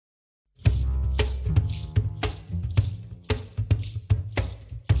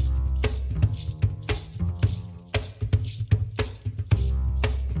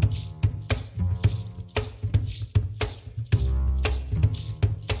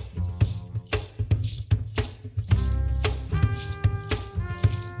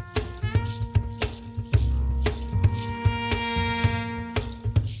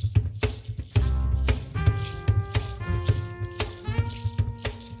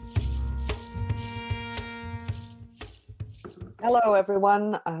Hello,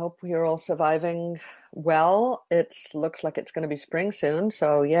 everyone. I hope you're all surviving well. It looks like it's going to be spring soon,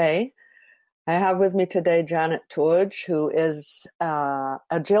 so yay. I have with me today Janet Torge, who is a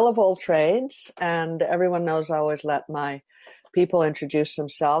Jill of all trades, and everyone knows I always let my people introduce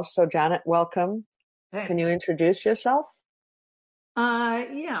themselves. So, Janet, welcome. Can Hey. you introduce yourself?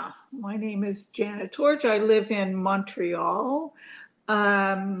 Yeah, my name is Janet Torge. I live in Montreal.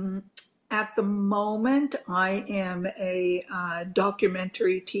 Um, at the moment, I am a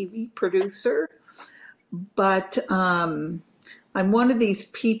documentary TV producer, but I'm one of these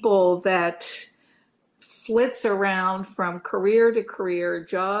people that flits around from career to career,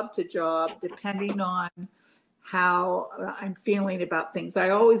 job to job, depending on how I'm feeling about things.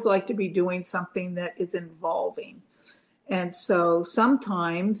 I always like to be doing something that is involving. And so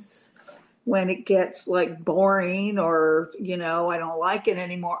sometimes when it gets like boring or, I don't like it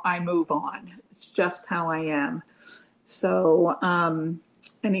anymore, I move on. It's just how I am. So,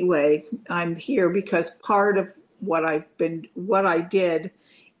 anyway, I'm here because part of what I did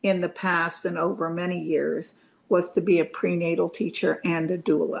in the past and over many years was to be a prenatal teacher and a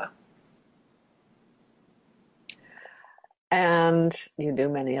doula. And you do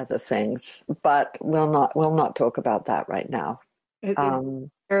many other things, but we'll not talk about that right now.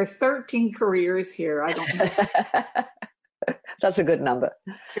 Um, There are 13 careers here. I don't know that's a good number.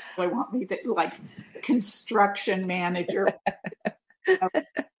 if they want me to like construction manager.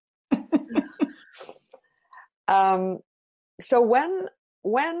 Um, so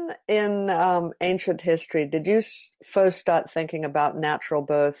when in ancient history did you first start thinking about natural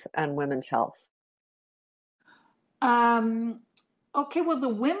birth and women's health? Um, okay, well, the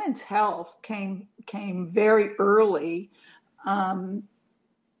women's health came very early. Um,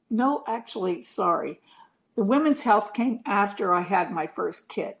 no, actually, sorry. The women's health came after I had my first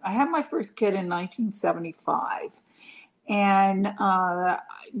kid. I had my first kid in 1975, and I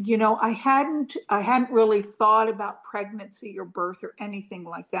hadn't really thought about pregnancy or birth or anything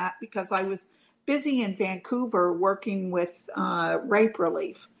like that because I was busy in Vancouver working with rape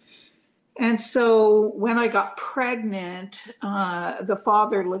relief. And so when I got pregnant, the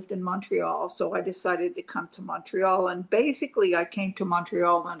father lived in Montreal. So I decided to come to Montreal. And basically, I came to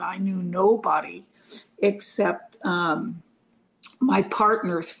Montreal and I knew nobody except my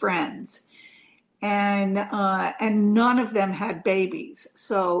partner's friends. And none of them had babies.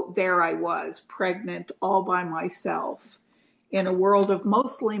 So there I was, pregnant all by myself in a world of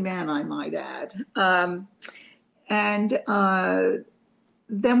mostly men, I might add. And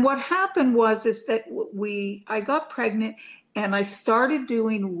then what happened was is that I got pregnant and I started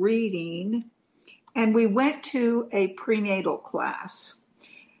doing reading, and we went to a prenatal class,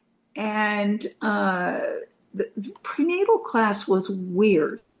 and the prenatal class was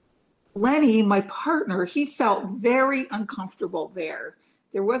weird. Lenny, my partner, he felt very uncomfortable there.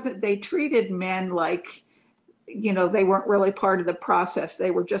 They treated men like, they weren't really part of the process.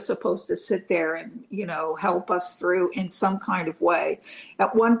 They were just supposed to sit there and, help us through in some kind of way.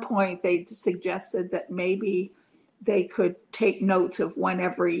 At one point, they suggested that maybe they could take notes of when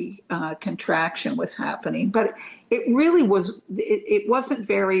every contraction was happening. But it wasn't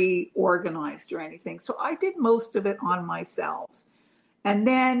very organized or anything. So I did most of it on myself. And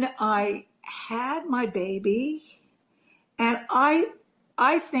then I had my baby, and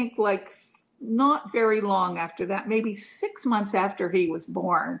I think like not very long after that, maybe 6 months after he was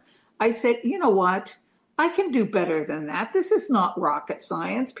born, I said, you know what? I can do better than that. This is not rocket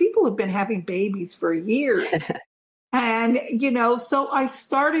science. People have been having babies for years. And, so I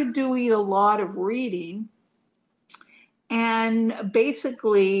started doing a lot of reading and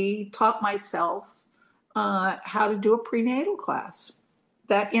basically taught myself how to do a prenatal class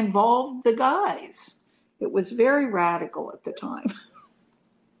that involved the guys. It was very radical at the time.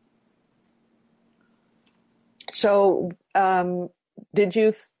 So, did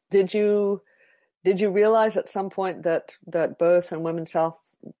you did you did you realize at some point that birth and women's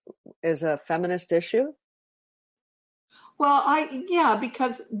health is a feminist issue? Well, yeah,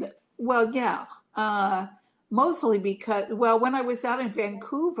 because, well, yeah, mostly because, well, when I was out in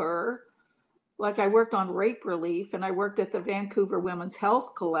Vancouver, like I worked on rape relief and I worked at the Vancouver Women's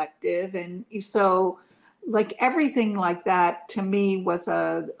Health Collective. And so like everything like that to me was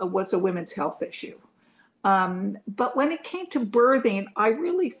a women's health issue. But when it came to birthing, I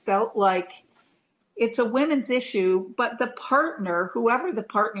really felt like it's a women's issue, but the partner, whoever the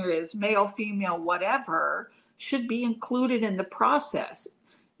partner is, male, female, whatever, should be included in the process.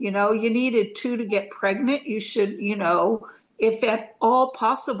 You needed two to get pregnant. You should, if at all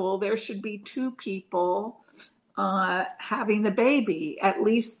possible, there should be two people having the baby, at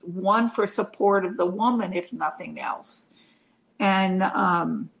least one for support of the woman, if nothing else.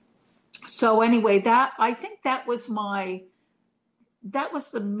 And so anyway, I think that was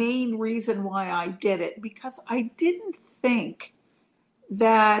the main reason why I did it, because I didn't think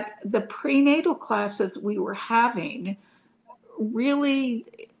that the prenatal classes we were having really,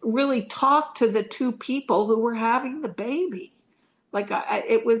 really talked to the two people who were having the baby. Like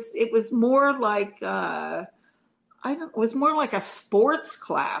it was more like it was more like a sports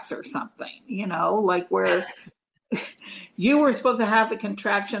class or something, like where you were supposed to have the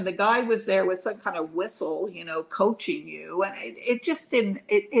contraction. The guy was there with some kind of whistle, coaching you, and it just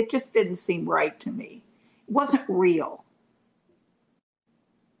didn't seem right to me. It wasn't real.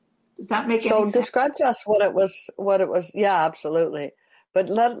 Does that make any sense? So describe to us what it was. Yeah, absolutely. But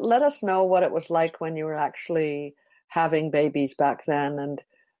let us know what it was like when you were actually having babies back then. And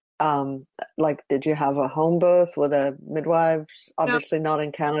like, did you have a home birth with a midwives? Obviously not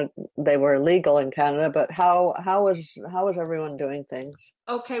in Canada. They were illegal in Canada, but how was everyone doing things?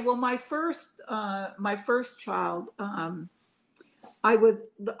 Okay, well, my first child, I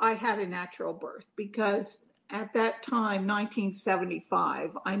had a natural birth, because at that time,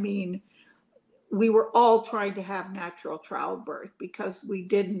 1975, I mean, we were all trying to have natural childbirth because we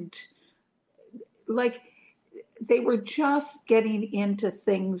didn't, like, they were just getting into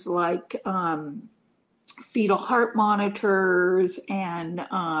things like fetal heart monitors, and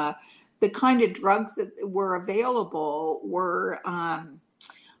the kind of drugs that were available were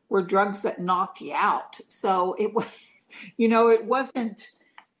drugs that knocked you out. So it was, it wasn't,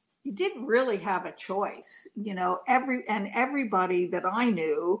 you didn't really have a choice. Everybody that I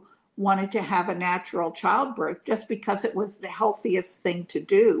knew wanted to have a natural childbirth just because it was the healthiest thing to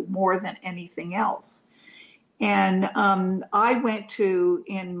do more than anything else. And in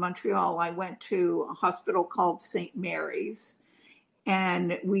Montreal, I went to a hospital called St. Mary's,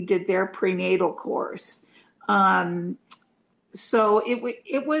 and we did their prenatal course. So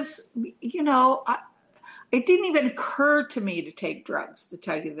it was, it didn't even occur to me to take drugs, to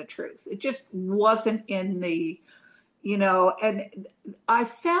tell you the truth. It just wasn't in the, and I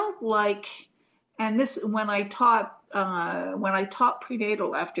felt like, and this, when I taught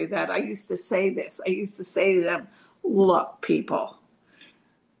prenatal after that, I used to say this. I used to say to them, look, people,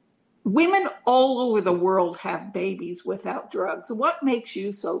 women all over the world have babies without drugs. What makes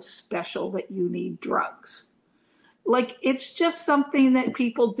you so special that you need drugs? Like, it's just something that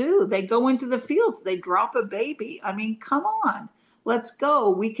people do. They go into the fields, they drop a baby. I mean, come on, let's go.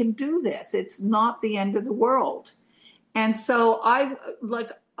 We can do this. It's not the end of the world. And so I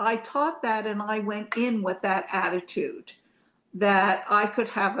taught that, and I went in with that attitude that I could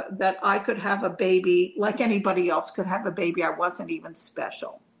have a baby like anybody else could have a baby. I wasn't even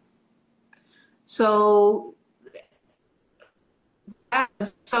special. So I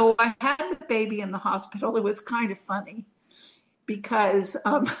had the baby in the hospital. It was kind of funny because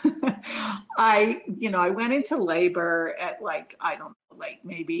I went into labor at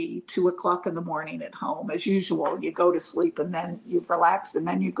maybe 2:00 in the morning at home. As usual, you go to sleep and then you've relaxed and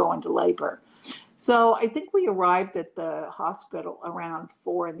then you go into labor. So I think we arrived at the hospital around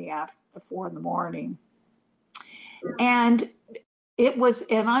 4 in the morning, and I was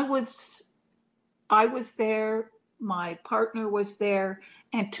there. My partner was there,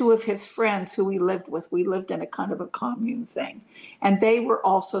 and two of his friends who we lived with. We lived in a kind of a commune thing, and they were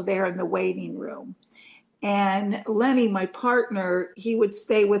also there in the waiting room. And Lenny, my partner, he would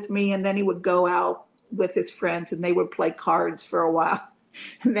stay with me, and then he would go out with his friends, and they would play cards for a while.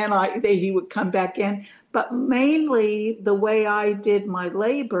 And then he would come back in. But mainly the way I did my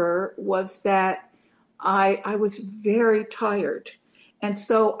labor was that I was very tired. And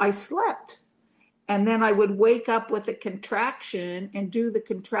so I slept. And then I would wake up with a contraction and do the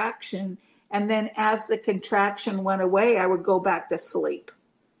contraction. And then as the contraction went away, I would go back to sleep.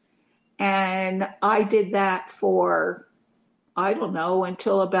 And I did that for, I don't know,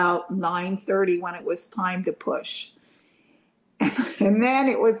 until about 9:30 when it was time to push. And then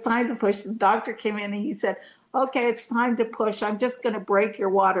it was time to push. The doctor came in and he said, okay, it's time to push. I'm just going to break your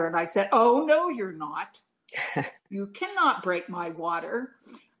water. And I said, oh, no, you're not. You cannot break my water.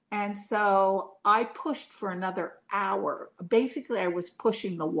 And so I pushed for another hour. Basically, I was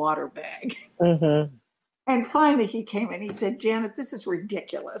pushing the water bag. Mm-hmm. And finally he came in. He said, Janet, this is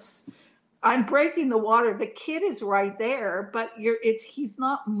ridiculous. I'm breaking the water. The kid is right there, but he's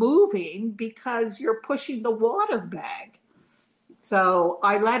not moving because you're pushing the water bag. So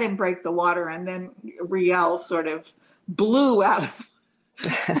I let him break the water, and then Riel sort of blew out of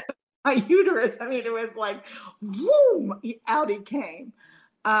my uterus. I mean, it was like, boom, out he came.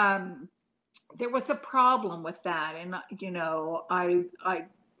 There was a problem with that, and I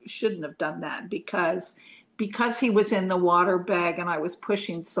shouldn't have done that because because he was in the water bag and I was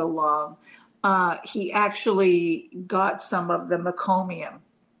pushing so long, he actually got some of the meconium.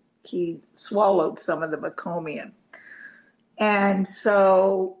 He swallowed some of the meconium. And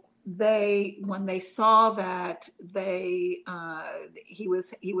so when they saw that, he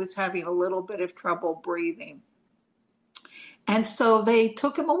was having a little bit of trouble breathing. And so they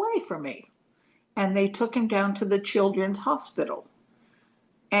took him away from me, and they took him down to the children's hospital.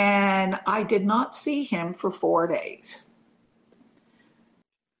 And I did not see him for 4 days.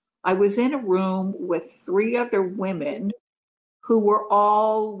 I was in a room with 3 other women who were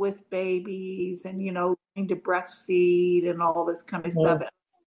all with babies and, trying to breastfeed and all this kind of stuff.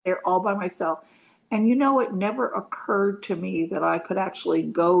 They're all by myself. And, it never occurred to me that I could actually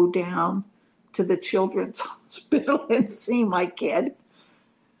go down to the children's hospital and see my kid.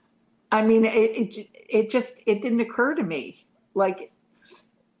 I mean, it didn't occur to me. Like,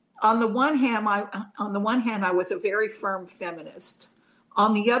 on the one hand, I was a very firm feminist.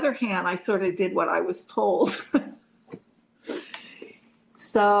 On the other hand, I sort of did what I was told.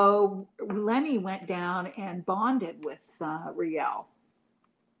 So Lenny went down and bonded with Riel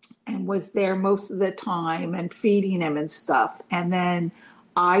and was there most of the time and feeding him and stuff. And then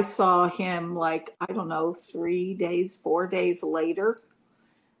I saw him 3 days, 4 days later,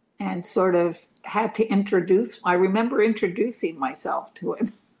 and sort of had to I remember introducing myself to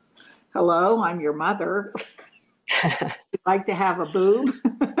him. Hello, I'm your mother. You'd like to have a boob?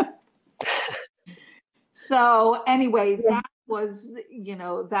 So anyway, that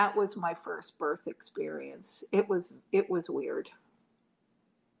was my first birth experience. It was weird.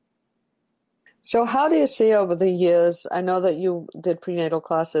 So how do you see over the years, I know that you did prenatal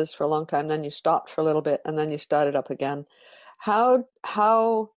classes for a long time, then you stopped for a little bit, and then you started up again.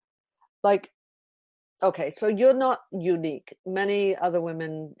 Okay, so you're not unique. Many other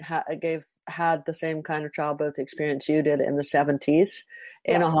women had the same kind of childbirth experience you did in the 70s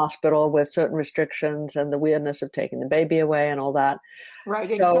in a hospital with certain restrictions and the weirdness of taking the baby away and all that. Right.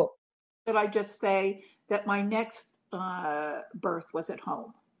 So, could I just say that my next birth was at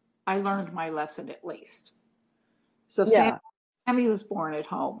home? I learned my lesson at least. So yeah. Sammy was born at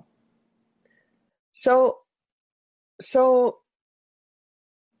home. So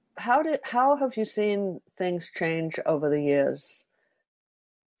how have you seen things change over the years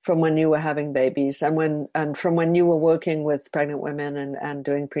from when you were having babies and from when you were working with pregnant women and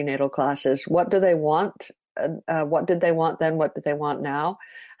doing prenatal classes? What do they want? What did they want then? What do they want now?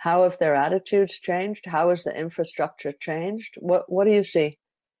 How have their attitudes changed? How has the infrastructure changed? What do you see?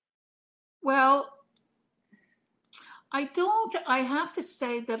 Well, I have to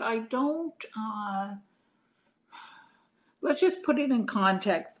say that I don't, let's just put it in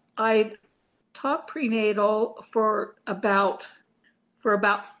context. I taught prenatal for about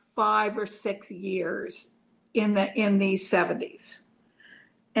 5 or 6 years in the 70s,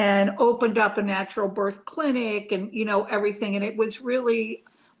 and opened up a natural birth clinic and everything. And it was really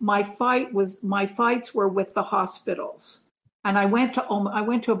my fights were with the hospitals, and I went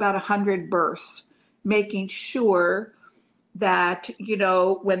to about 100 births, making sure that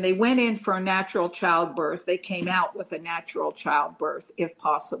when they went in for a natural childbirth, they came out with a natural childbirth if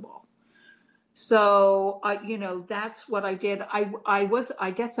possible. So that's what I did.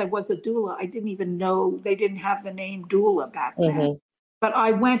 I guess I was a doula. I didn't even know they didn't have the name doula back then. But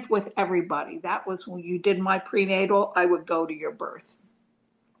I went with everybody. That was when you did my prenatal, I would go to your birth.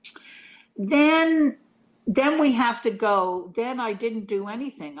 Then we have to go. Then I didn't do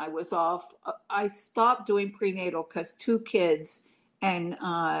anything. I was off. I stopped doing prenatal because 2 kids and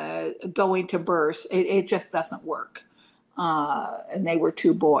going to births, it just doesn't work. And they were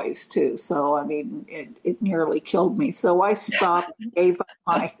 2 boys too. So, I mean, it nearly killed me. So I stopped, gave up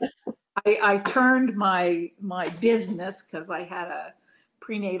I turned my business, because I had a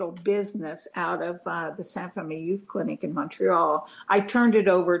prenatal business out of the Saint Famille Youth Clinic in Montreal. I turned it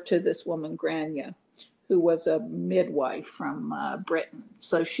over to this woman, Grania, who was a midwife from Britain.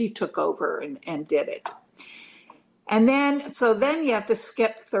 So she took over and did it. And then you have to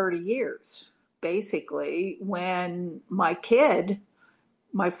skip 30 years, basically, when my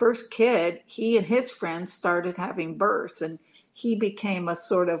first kid, he and his friends started having births, and he became a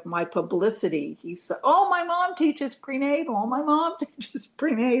sort of my publicity. He said, "Oh, my mom teaches prenatal. Oh, my mom teaches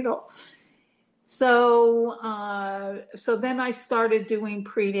prenatal." So then I started doing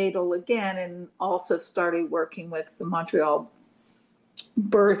prenatal again, and also started working with the Montreal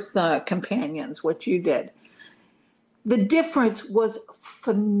Birth Companions, what you did. The difference was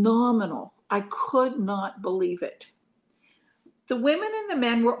phenomenal. I could not believe it. The women and the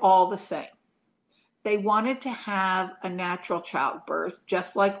men were all the same. They wanted to have a natural childbirth,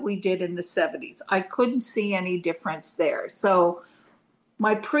 just like we did in the 70s. I couldn't see any difference there. So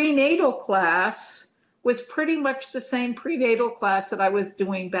my prenatal class was pretty much the same prenatal class that I was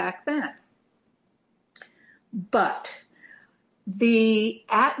doing back then. But the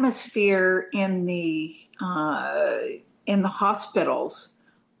atmosphere in the hospitals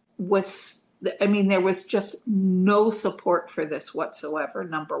was, I mean, there was just no support for this whatsoever,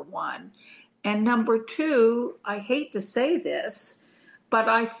 number one. And number two, I hate to say this, but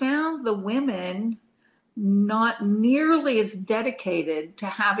I found the women not nearly as dedicated to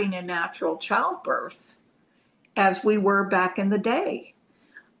having a natural childbirth as we were back in the day.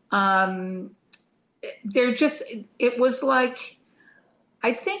 It was like,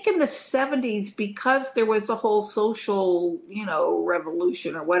 I think in the 70s, because there was a whole social,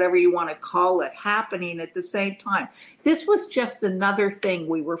 revolution or whatever you want to call it happening at the same time. This was just another thing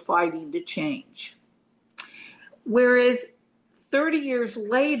we were fighting to change. Whereas 30 years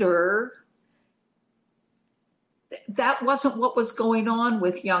later, that wasn't what was going on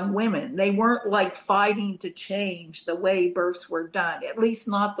with young women. They weren't like fighting to change the way births were done, at least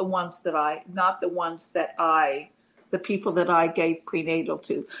not the people that I gave prenatal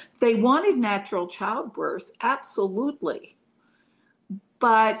to. They wanted natural childbirths, absolutely.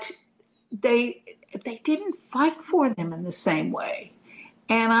 But they didn't fight for them in the same way.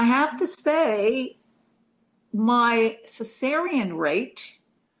 And I have to say, my cesarean rate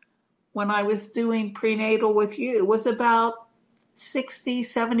when I was doing prenatal with you was about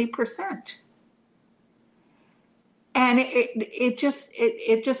 60-70%. And it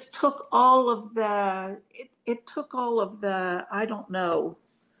just took all of the, I don't know,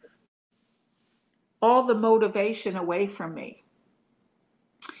 all the motivation away from me.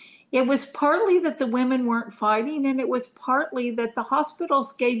 It was partly that the women weren't fighting, and it was partly that the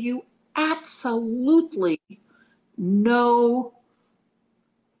hospitals gave you absolutely no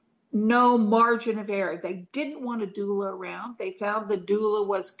margin of error. They didn't want a doula around. They found the doula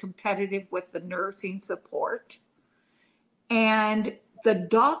was competitive with the nursing support. And the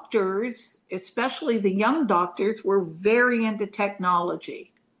doctors, especially the young doctors, were very into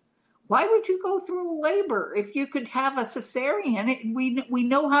technology. Why would you go through labor if you could have a cesarean? We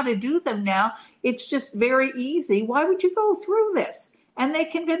know how to do them now. It's just very easy. Why would you go through this? And they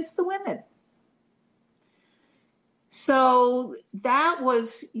convinced the women. So that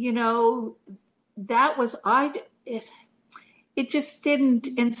was, it just didn't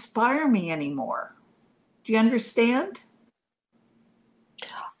inspire me anymore. Do you understand?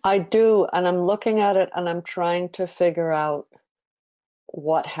 I do, and I'm looking at it and I'm trying to figure out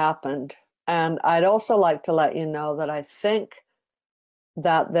what happened. And I'd also like to let you know that I think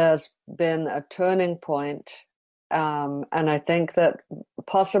that there's been a turning point, and I think that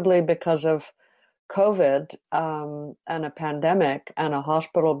possibly because of COVID and a pandemic and a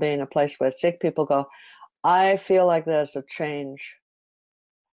hospital being a place where sick people go, I feel like there's a change.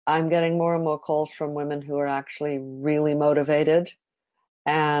 I'm getting more and more calls from women who are actually really motivated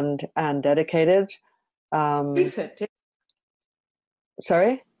and dedicated. Recent.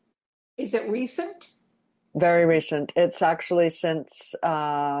 Sorry? Is it recent? Very recent. It's actually since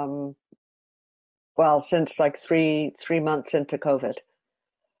like three months into COVID.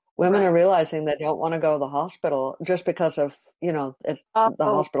 Women are realizing they don't want to go to the hospital just because of, the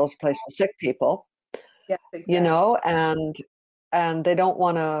hospital's a place for sick people. Yes, exactly. And they don't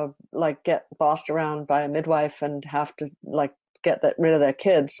want to like get bossed around by a midwife and have to like get rid of their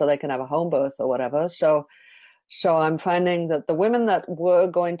kids so they can have a home birth or whatever. So I'm finding that the women that were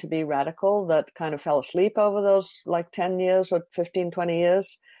going to be radical, that kind of fell asleep over those like 10 years or 15, 20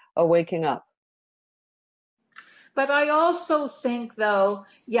 years, are waking up. But I also think, though,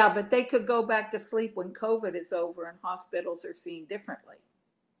 but they could go back to sleep when COVID is over and hospitals are seen differently.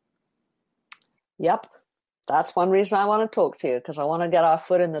 Yep. That's one reason I want to talk to you, because I want to get our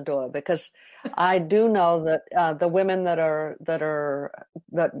foot in the door, because I do know that the women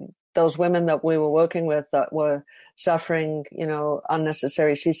those women that we were working with that were suffering,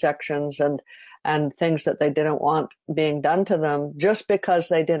 unnecessary C-sections and things that they didn't want being done to them, just because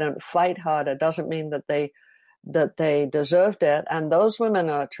they didn't fight harder doesn't mean that they deserved it. And those women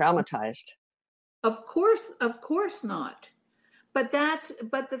are traumatized. Of course not. But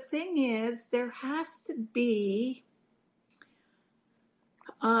the thing is, there has to be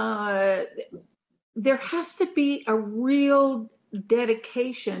a real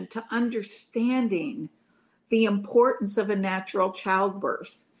dedication to understanding the importance of a natural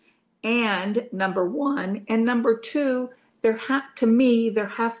childbirth. And number one, and number two, there has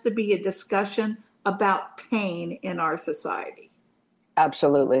to be a discussion about pain in our society.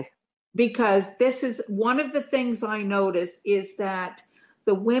 Absolutely. because this is one of the things I noticed is that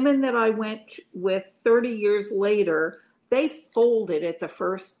the women that I went with 30 years later, they folded at the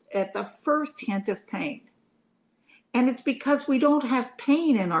first hint of pain. And it's because we don't have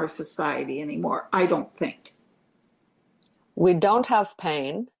pain in our society anymore, I don't think. We don't have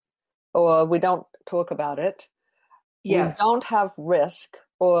pain, or we don't talk about it. Yes. We don't have risk,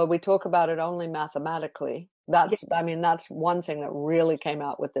 or we talk about it only mathematically. That's, Yes. I mean, that's one thing that really came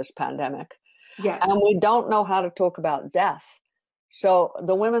out with this pandemic. Yes. And we don't know how to talk about death. So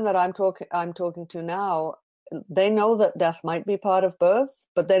the women that I'm talking to now, they know that death might be part of birth,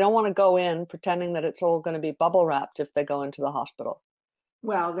 but they don't want to go in pretending that it's all going to be bubble wrapped if they go into the hospital.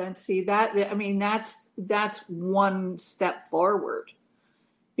 Well, then see that, I mean, that's one step forward,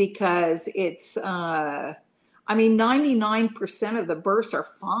 because it's, I mean, 99% of the births are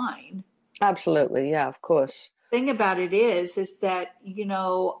fine. Absolutely. Yeah, of course. Thing about it is that, you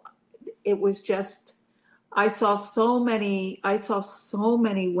know, it was just, I saw so many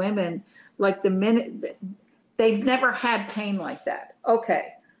women, like the minute they've never had pain like that.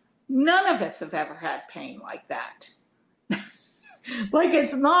 Okay. None of us have ever had pain like that. Like,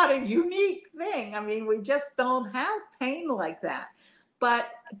 it's not a unique thing. I mean, we just don't have pain like that. But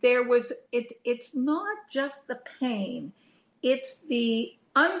it's not just the pain, it's the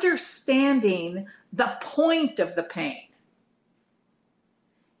understanding the point of the pain.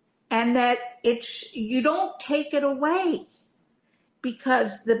 And that you don't take it away,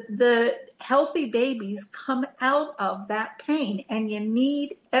 because the healthy babies come out of that pain, and you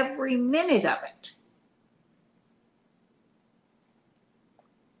need every minute of it.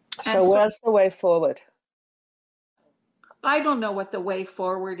 So where's the way forward? I don't know what the way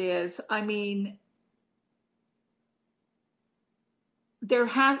forward is. I mean,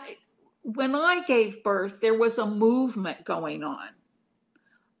 when I gave birth, there was a movement going on.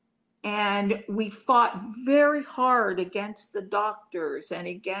 And we fought very hard against the doctors and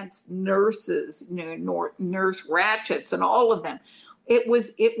against nurses, you know, nurse ratchets and all of them. It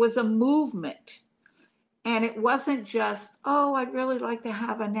was a movement. And it wasn't just, oh, I'd really like to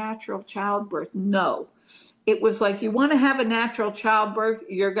have a natural childbirth. No. It was like, you want to have a natural childbirth,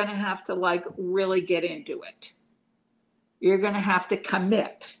 you're going to have to like really get into it. You're going to have to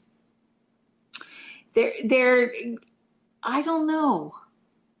commit. I don't know.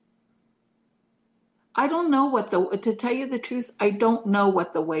 I don't know to tell you the truth, I don't know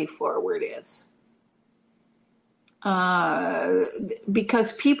what the way forward is.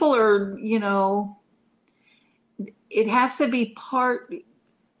 Because people are, you know, it has to be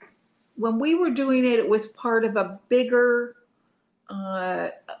when we were doing it, it was part of a bigger,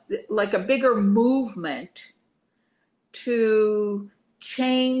 like a bigger movement to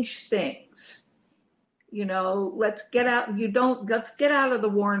change things. You know, let's get out of the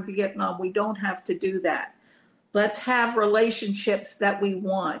war in Vietnam. We don't have to do that. Let's have relationships that we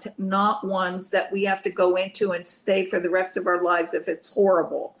want, not ones that we have to go into and stay for the rest of our lives if it's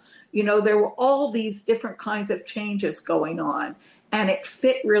horrible. You know, there were all these different kinds of changes going on, and it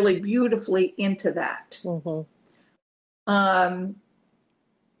fit really beautifully into that. Mm-hmm.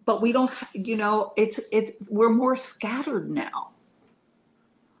 But we don't, you know, we're more scattered now.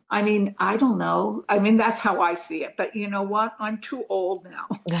 I mean, I don't know. I mean, that's how I see it. But you know what? I'm too old now.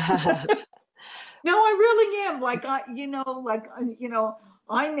 No, I really am.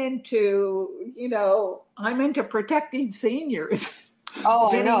 I'm into protecting seniors.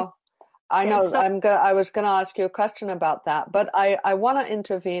 Oh, I know. I know. So, I was going to ask you a question about that, but I want to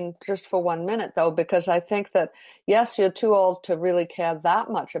intervene just for 1 minute though, because I think that yes, you're too old to really care that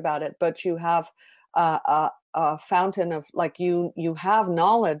much about it, but you have a fountain of you have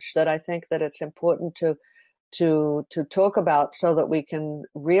knowledge that I think that it's important to talk about, so that we can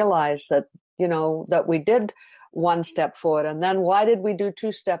realize that, you know, that we did one step forward, and then why did we do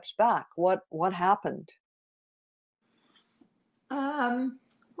 2 steps back? What happened?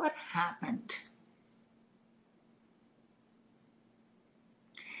 what happened?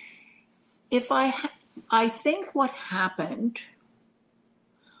 I think what happened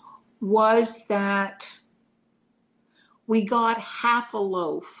was that we got half a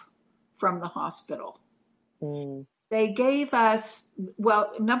loaf from the hospital. Mm. They gave us,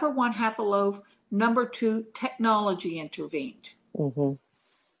 well, number one, half a loaf. Number two, technology intervened. Mm-hmm.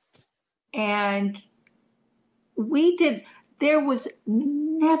 And there was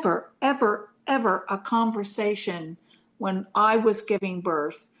never, ever, ever a conversation when I was giving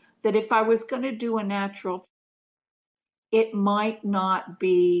birth that if I was going to do a natural, it might not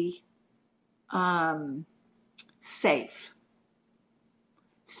be safe.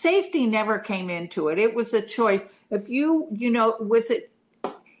 Safety never came into it. It was a choice. If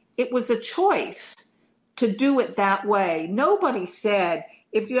it was a choice to do it that way. Nobody said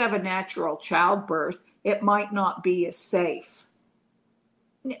if you have a natural childbirth, it might not be as safe.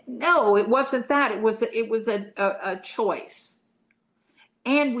 No, it wasn't that. It was a choice.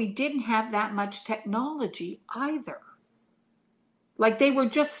 And we didn't have that much technology either. Like they were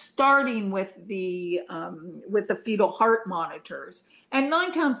just starting with the fetal heart monitors, and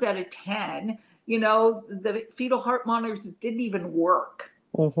 9 times out of 10, the fetal heart monitors didn't even work.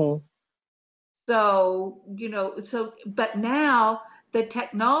 Mm-hmm. So but now the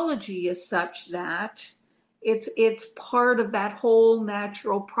technology is such that it's part of that whole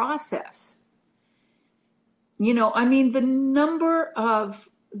natural process. I mean, the number of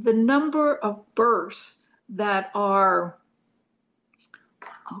births that are,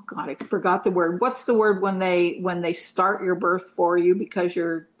 oh God, I forgot the word. What's the word when they start your birth for you because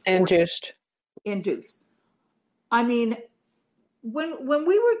you're Induced. I mean, when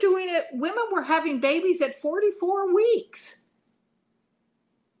we were doing it, women were having babies at 44 weeks.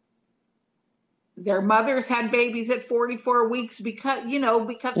 Their mothers had babies at 44 weeks because they didn't know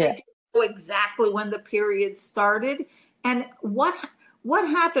exactly when the period started. And what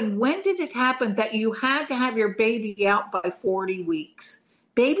happened? When did it happen that you had to have your baby out by 40 weeks?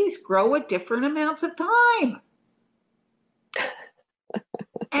 Babies grow at different amounts of time.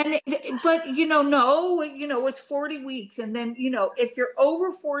 But it's 40 weeks. And then, if you're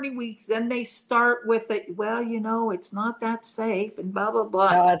over 40 weeks, then they start with it. Well, it's not that safe and blah, blah,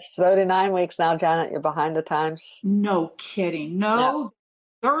 blah. No, it's 39 weeks now, Janet. You're behind the times. No kidding. No,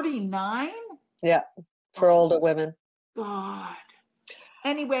 yeah. 39? Yeah. For older women. God.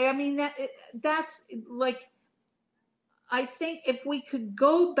 Anyway, I mean, that's like, I think if we could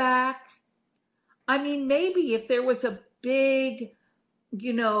go back, I mean, maybe if there was a big,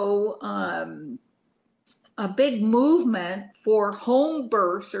 a big movement for home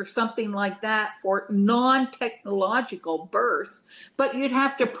births or something like that, for non-technological births, but you'd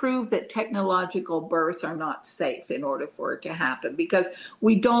have to prove that technological births are not safe in order for it to happen, because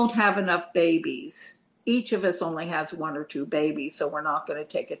we don't have enough babies. Each of us only has 1 or 2 babies, so we're not going to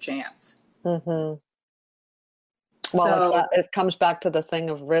take a chance. Mm-hmm. Well, it comes back to the thing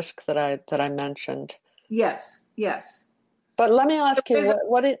of risk that I mentioned. Yes. But let me ask you,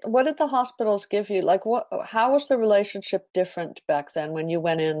 what did the hospitals give you? Like, how was the relationship different back then when you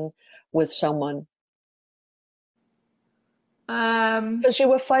went in with someone? Because you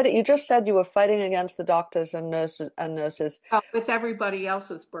were fighting. You just said you were fighting against the doctors and nurses. With everybody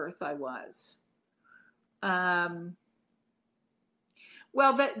else's birth, I was.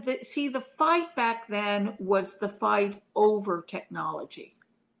 Well, the fight back then was the fight over technology.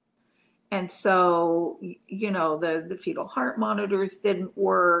 And so, the fetal heart monitors didn't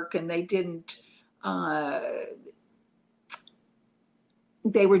work, and they didn't,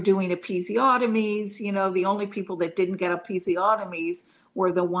 they were doing episiotomies. The only people that didn't get episiotomies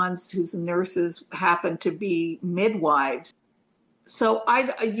were the ones whose nurses happened to be midwives. So I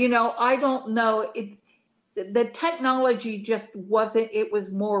don't know. The technology just wasn't, it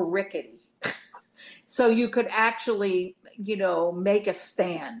was more rickety. So you could actually, make a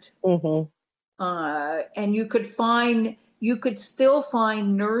stand. Mm-hmm. And you could still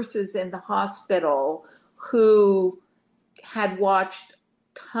find nurses in the hospital who had watched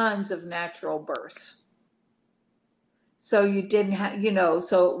tons of natural births. So you didn't have,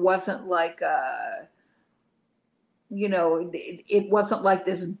 so it wasn't like, it wasn't like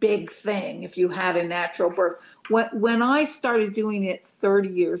this big thing if you had a natural birth. When I started doing it 30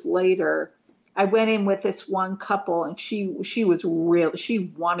 years later, I went in with this one couple, and she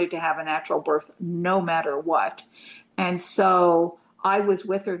wanted to have a natural birth no matter what. And so I was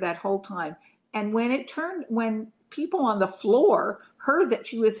with her that whole time. And when people on the floor heard that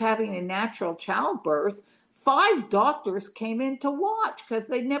she was having a natural childbirth, 5 doctors came in to watch because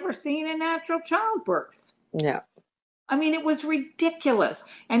they'd never seen a natural childbirth. Yeah. I mean, it was ridiculous.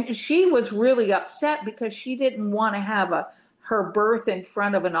 And she was really upset because she didn't want to have her birth in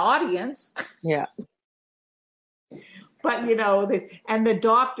front of an audience. Yeah. But, and the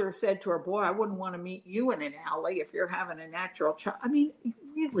doctor said to her, boy, I wouldn't want to meet you in an alley if you're having a natural child. I mean,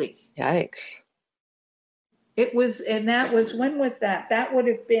 really. Yikes. It was, and that was, when was that? That would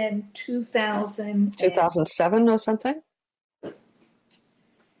have been 2007 or something?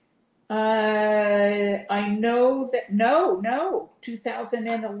 I know that, no,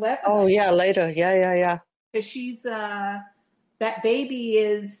 2011. Oh, yeah, later. Yeah. Because she's, that baby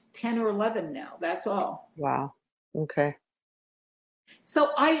is 10 or 11 now. That's all. Wow. Okay.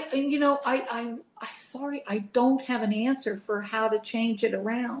 So I'm sorry, I don't have an answer for how to change it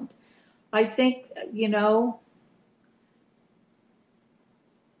around. I think,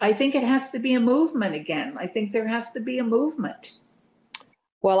 I think it has to be a movement again. I think there has to be a movement.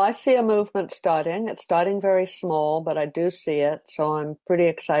 Well, I see a movement starting. It's starting very small, but I do see it, so I'm pretty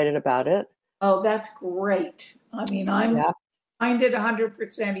excited about it. Oh, that's great. I mean, I'm Yeah. behind it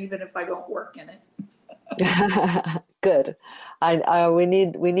 100%, even if I don't work in it. Good. We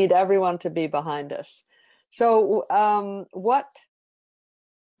need everyone to be behind us. So,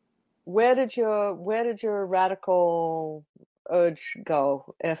 where did your radical urge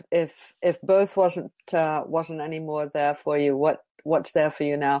go? If birth wasn't anymore there for you, what's there for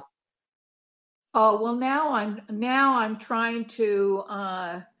you now? Oh, well, now I'm trying to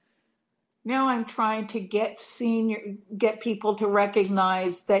get people to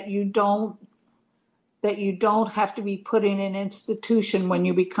recognize that you don't have to be put in an institution when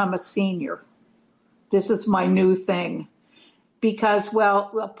you become a senior. This is my new thing. Because,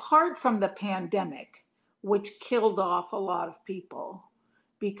 well, apart from the pandemic, which killed off a lot of people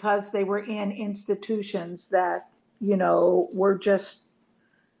because they were in institutions that, were just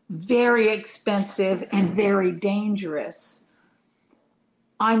very expensive and very dangerous.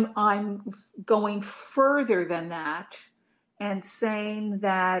 I'm going further than that and saying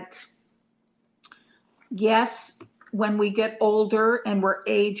that, yes, when we get older and we're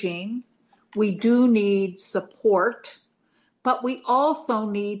aging, we do need support, but we also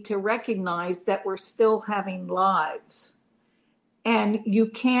need to recognize that we're still having lives. And you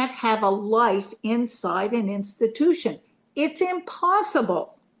can't have a life inside an institution. It's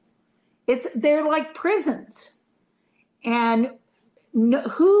impossible. They're like prisons. And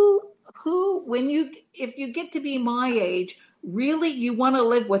if you get to be my age, really you want to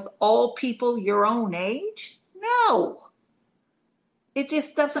live with all people your own age? No. It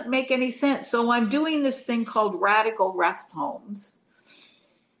just doesn't make any sense. So I'm doing this thing called radical rest homes,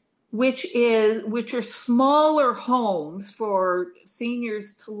 which are smaller homes for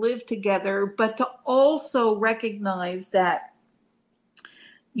seniors to live together, but to also recognize that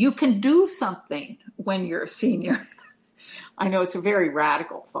you can do something when you're a senior. I know it's a very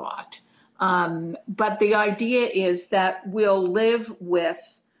radical thought, but the idea is that we'll live with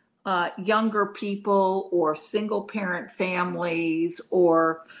younger people or single parent families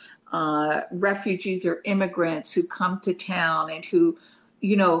or refugees or immigrants who come to town and who,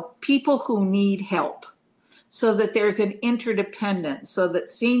 people who need help, so that there's an interdependence, so that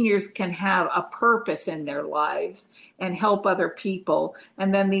seniors can have a purpose in their lives and help other people.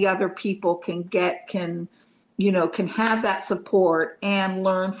 And then the other people can have that support and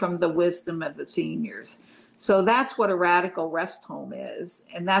learn from the wisdom of the seniors. So that's what a radical rest home is.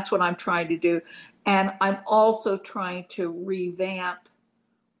 And that's what I'm trying to do. And I'm also trying to revamp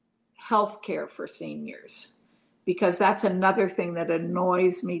healthcare for seniors, because that's another thing that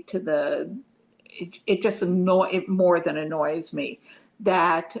annoys me it more than annoys me,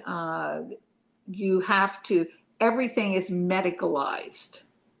 that everything is medicalized.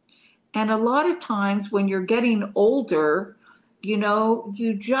 And a lot of times when you're getting older,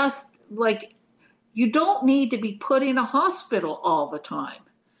 you just you don't need to be put in a hospital all the time.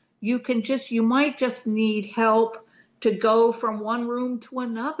 You might just need help to go from one room to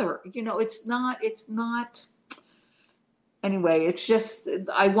another. It's not, anyway, it's just,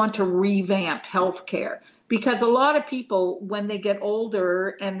 I want to revamp healthcare, because a lot of people, when they get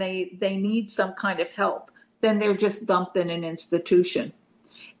older and they need some kind of help, then they're just dumped in an institution.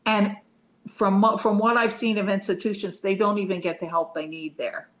 And from what I've seen of institutions, they don't even get the help they need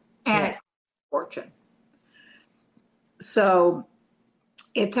there. And it's a fortune. So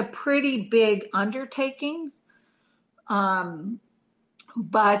it's a pretty big undertaking. But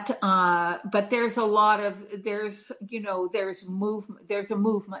there's a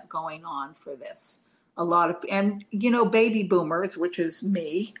movement going on for this. Baby boomers, which is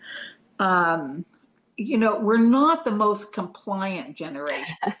me, we're not the most compliant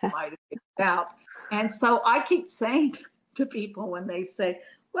generation, might have figured out. And so I keep saying to people when they say,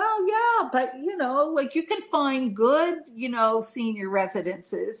 well, yeah, but you can find good, senior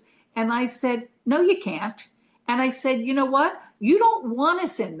residences. And I said, no, you can't. And I said, you know what? You don't want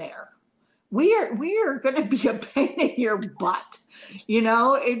us in there. We are going to be a pain in your butt.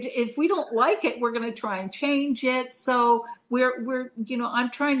 If we don't like it, we're going to try and change it. So I'm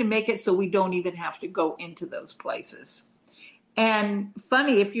trying to make it so we don't even have to go into those places. And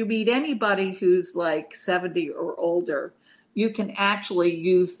funny, if you meet anybody who's like 70 or older, you can actually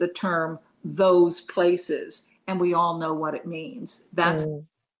use the term those places, and we all know what it means. That's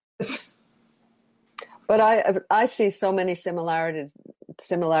But I see so many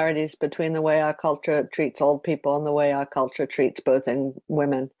similarities between the way our culture treats old people and the way our culture treats birthing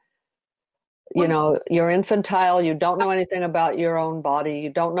women. You Well, know, you're infantile, you don't know anything about your own body, you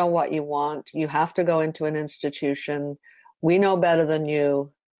don't know what you want, you have to go into an institution. We know better than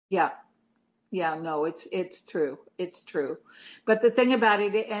you. yeah. Yeah, no, it's true. It's true. But the thing about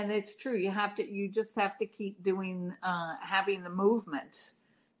it, and it's true, you just have to keep doing, having the movements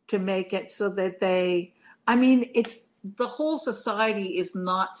to make it so that I mean, the whole society is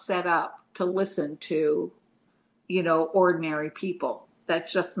not set up to listen to, ordinary people.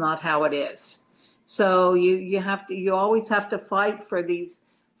 That's just not how it is. So you always have to fight for these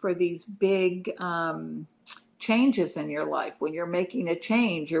big, changes in your life when you're making a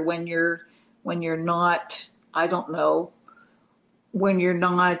change, or when you're not, I don't know, when you're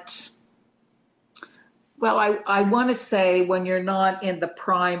not, well, I want to say when you're not in the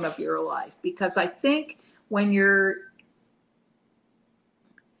prime of your life, because I think when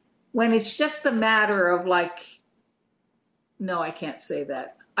when it's just a matter of like, no, I can't say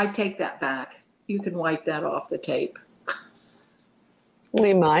that. I take that back. You can wipe that off the tape.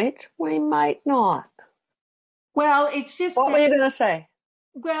 We might not. Well, it's just What were that, you going to say?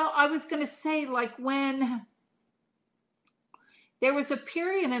 well, I was going to say, like, when there was a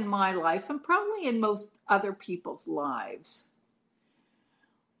period in my life, and probably in most other people's lives,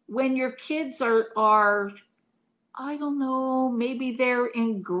 when your kids are I don't know, maybe they're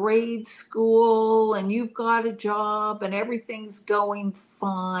in grade school and you've got a job and everything's going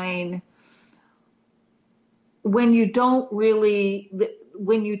fine. When you don't really,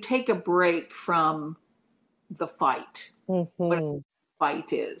 when you take a break from the fight, what Mm-hmm. a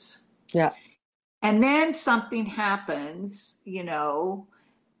fight is. Yeah. And then something happens,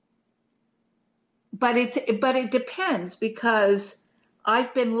 but it depends, because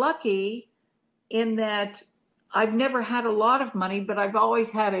I've been lucky in that I've never had a lot of money, but I've always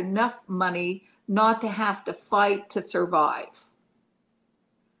had enough money not to have to fight to survive.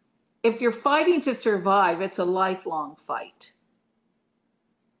 If you're fighting to survive, it's a lifelong fight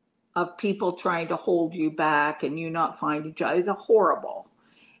of people trying to hold you back and you not finding jobs. It's horrible.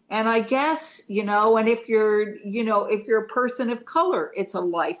 And I guess, and if you're a person of color, it's a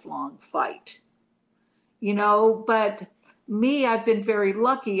lifelong fight. But me, I've been very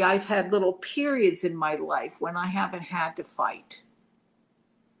lucky. I've had little periods in my life when I haven't had to fight.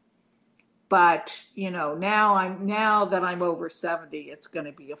 But, now that I'm over 70, it's going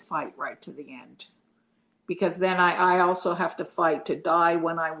to be a fight right to the end. Because then I also have to fight to die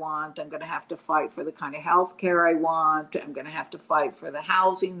when I want. I'm going to have to fight for the kind of health care I want. I'm going to have to fight for the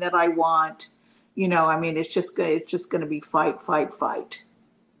housing that I want. I mean, it's just going to be fight, fight, fight.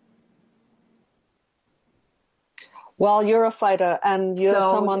 Well, you're a fighter, and you're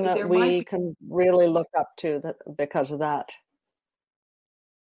So someone that there might we be, can really look up to because of that.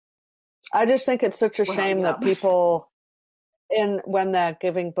 I just think it's such a well, shame yeah. that people when they're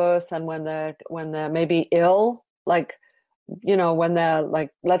giving birth and when they're maybe ill, like, when they're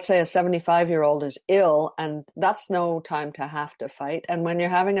like, let's say a 75-year-old is ill, and that's no time to have to fight. And when you're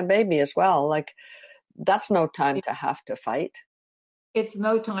having a baby as well, like, that's no time to have to fight. It's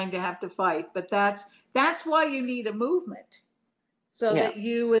no time to have to fight, but that's why you need a movement, so Yeah. that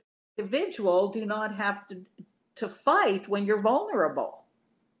you as an individual do not have to fight when you're vulnerable.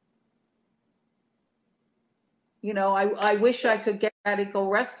 I wish I could get radical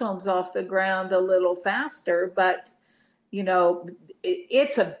rest homes off the ground a little faster, but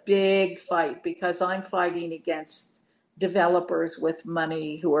it's a big fight, because I'm fighting against developers with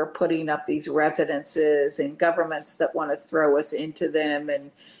money who are putting up these residences, and governments that want to throw us into them.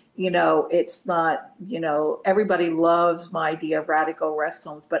 And, it's not, everybody loves my idea of radical rest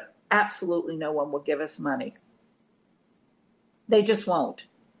homes, but absolutely no one will give us money. They just won't.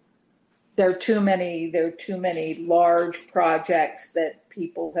 There are too many large projects that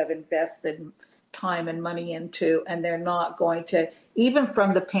people have invested time and money into, and they're not going to. Even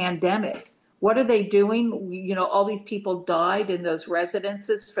from the pandemic, what are they doing? All these people died in those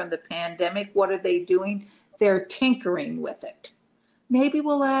residences from the pandemic. What are they doing? They're tinkering with it. Maybe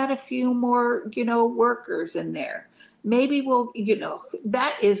we'll add a few more, workers in there. Maybe we'll,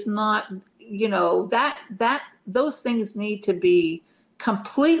 that is not, that those things need to be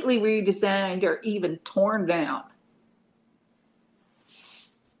completely redesigned or even torn down.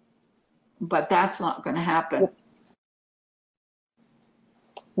 But that's not going to happen.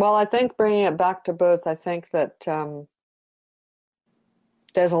 Well, I think bringing it back to birth, I think that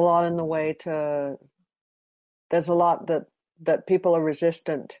there's a lot in the way to. There's a lot that people are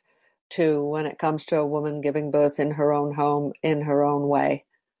resistant to when it comes to a woman giving birth in her own home, in her own way.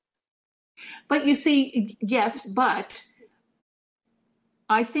 But you see, yes, but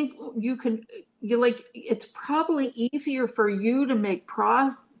I think you like, it's probably easier for you to make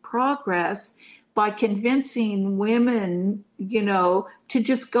progress by convincing women, to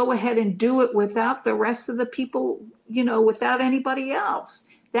just go ahead and do it without the rest of the people, without anybody else.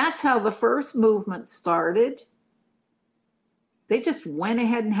 That's how the first movement started. They just went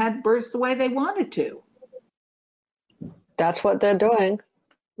ahead and had births the way they wanted to. That's what they're doing.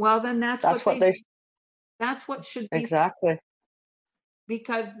 Well, then that's what should be. Exactly.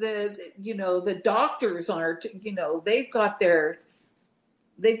 Because the doctors aren't, they've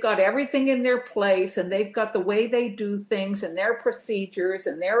got everything in their place, and they've got the way they do things and their procedures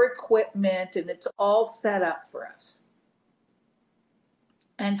and their equipment, and it's all set up for us.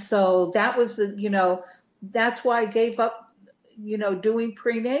 And so that was that's why I gave up, doing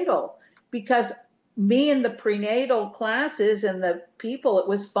prenatal, because me and the prenatal classes and the people, it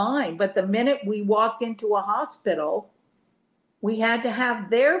was fine. But the minute we walk into a hospital, we had to have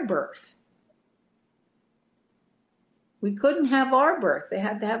their birth. We couldn't have our birth. They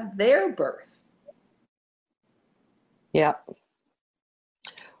had to have their birth. Yeah.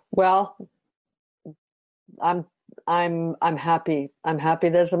 Well, I'm happy. I'm happy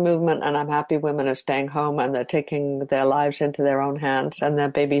there's a movement, and I'm happy women are staying home and they're taking their lives into their own hands and their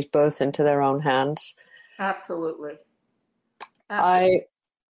babies' birth into their own hands. Absolutely. I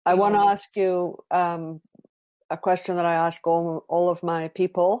want to ask you a question that I ask all of my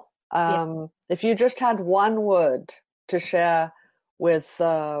people. If you just had one word to share with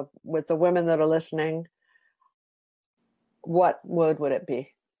the women that are listening, what word would it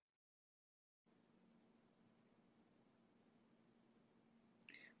be?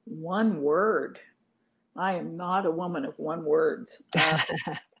 One word. I am not a woman of one words.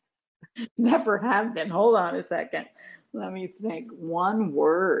 Never have been. Hold on a second. Let me think. One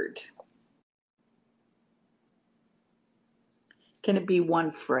word. Can it be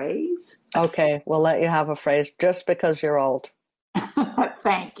one phrase? Okay, we'll let you have a phrase just because you're old.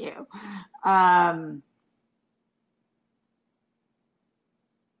 Thank you. I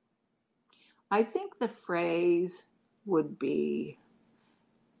think the phrase would be,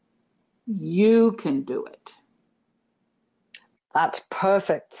 you can do it. That's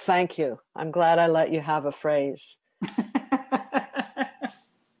perfect. Thank you. I'm glad I let you have a phrase.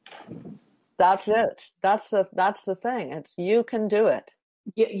 That's it. That's the thing. It's you can do it.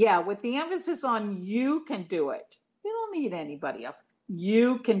 Yeah, with the emphasis on you can do it. You don't need anybody else.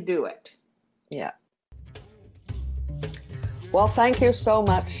 You can do it. Yeah. Well, thank you so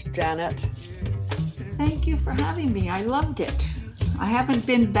much, Janet. Thank you for having me. I loved it. I haven't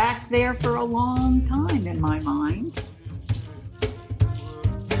been back there for a long time in my mind.